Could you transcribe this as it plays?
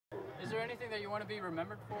there anything that you want to be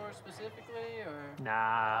remembered for specifically, or?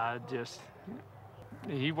 Nah, just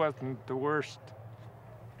he wasn't the worst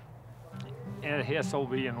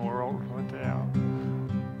SOB in the world without.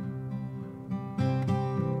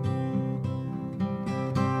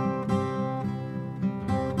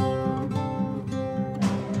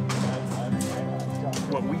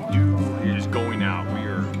 What we do is going out. We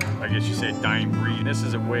are, I guess you say, a dying breed. This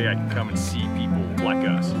is a way I can come and see people like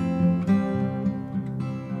us.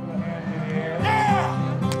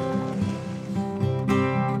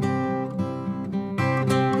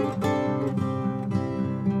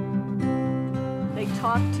 They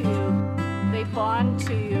talk to you, they bond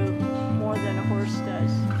to you more than a horse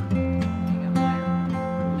does.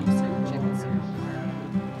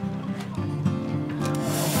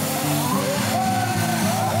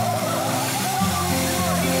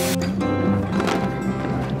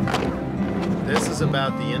 This is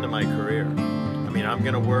about the end of my career. I mean, I'm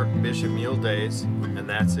gonna work Bishop Mule Days, and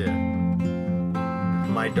that's it.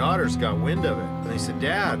 My daughters got wind of it, and they said,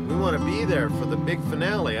 Dad, we want to be there for the big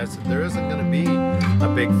finale. I said, there isn't gonna be a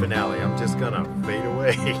big finale. I'm just gonna fade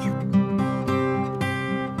away.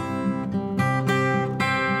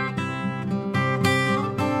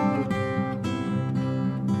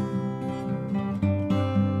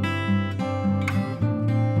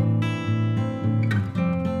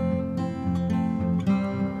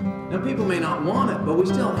 Now, people may not want it, but we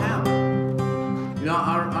still have it. You know,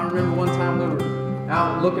 I remember one time we were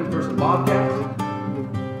out looking for some bobcats,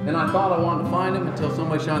 and I thought I wanted to find them until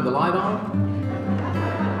somebody shined the light on them.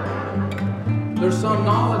 There's some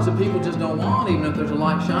knowledge that people just don't want, even if there's a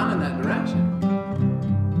light shining in that direction.